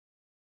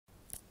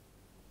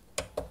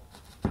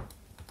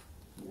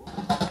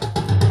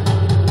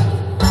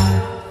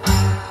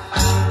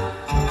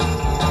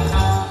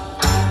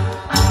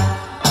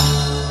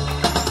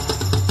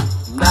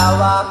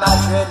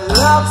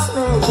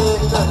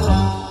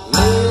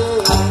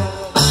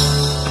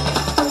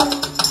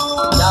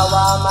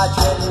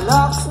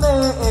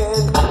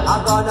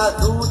wanna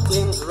do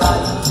things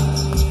right.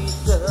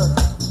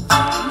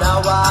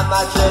 Now I'm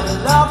a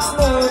dreadlocks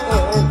man,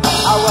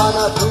 I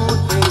wanna do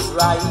things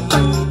right.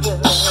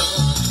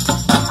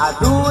 I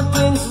do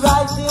things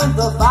right in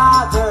the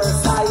Father's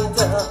sight,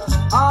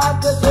 all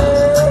the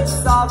days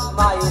of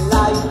my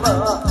life.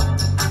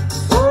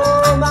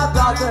 Oh, my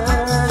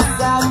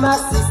brothers and my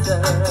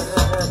sisters,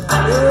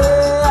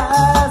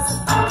 yes.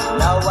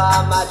 Now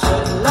I'm a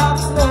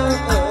dreadlocks man,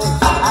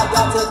 I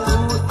got to do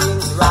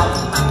things right.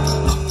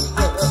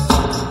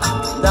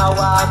 Now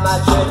I'm a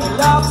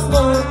dreadlocks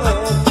man,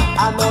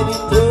 I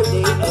meditate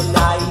day and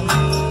night.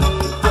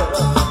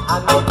 I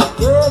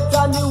meditate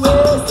on the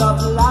ways of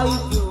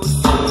life, you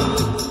see.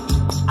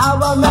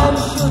 Our men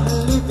should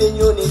live in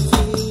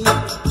unity.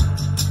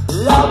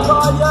 Love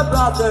all your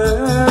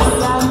brothers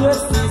and your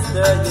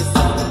sisters, you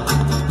see.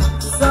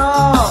 So,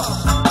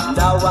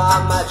 now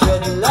I'm a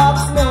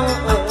dreadlocks man.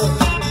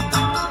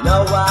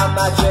 Now I'm a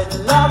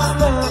dreadlocks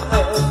man.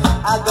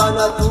 I'm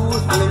gonna do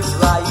things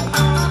right.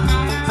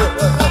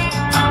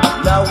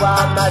 Now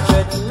I'm a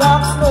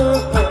dreadlocks man.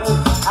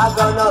 I'm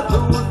gonna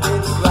do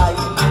things right.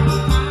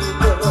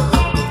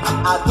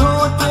 I do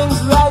things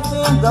right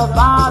in the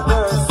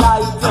Father's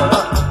sight,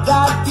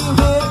 that He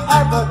will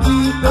ever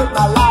keep in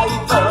my life.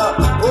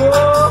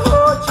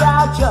 Oh,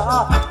 Jaja,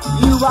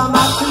 you are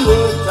my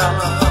creator.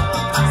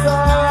 So,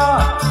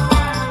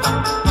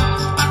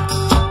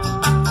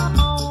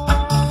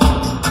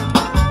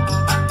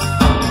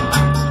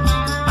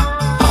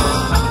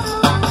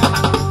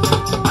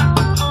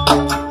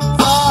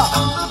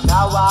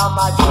 now I'm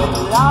a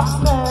dreadlocks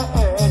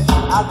man,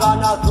 I'm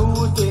gonna do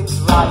things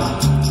right.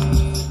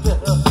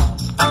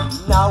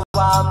 Now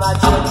I'm a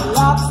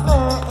dreadlocks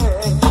man,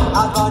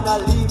 I'm gonna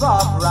live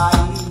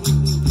upright.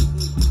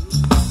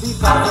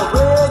 Because the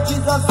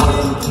wages of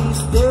sin is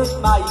death,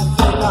 my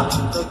friend.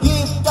 The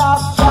gift of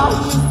joy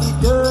is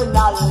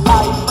eternal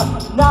life.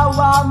 Now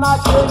I'm a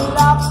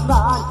dreadlocks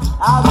man,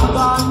 I'm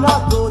gonna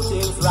do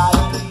things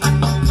right.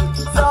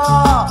 So,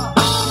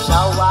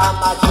 now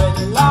I'm a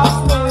dreadlocks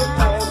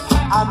man,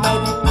 I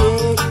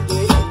meditate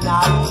day and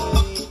night.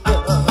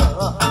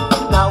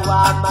 Now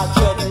I'm a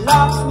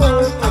dreadlocks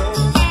man,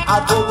 I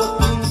do the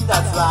things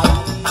that's right.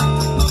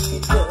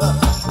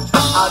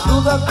 I do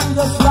the things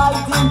that's right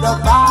in the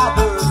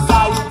Father's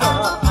sight,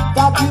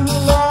 that He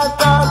will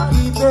ever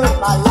keep in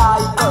my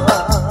life.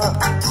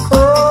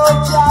 Oh,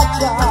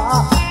 Jaja,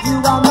 you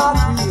are my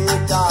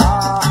creator.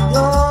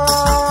 Oh,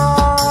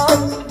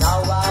 now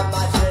I'm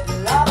a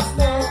dreadlocks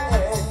man,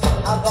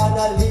 I'm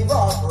gonna live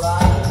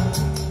upright.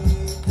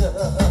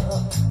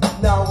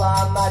 Now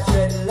I'm a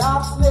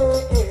dreadlocks man,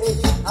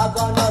 I'm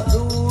gonna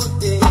do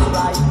things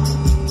right.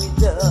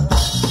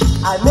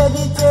 I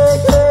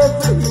meditate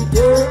every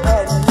day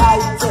and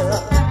night,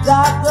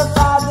 that the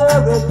Father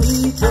will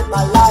keep in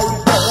my life.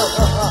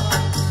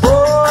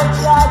 Oh,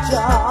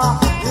 Jaja,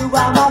 you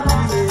are my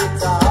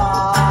creator.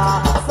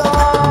 So,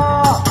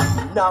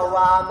 now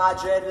I'm a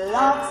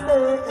dreadlocks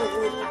man,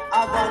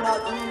 I'm gonna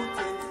do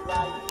things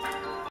right.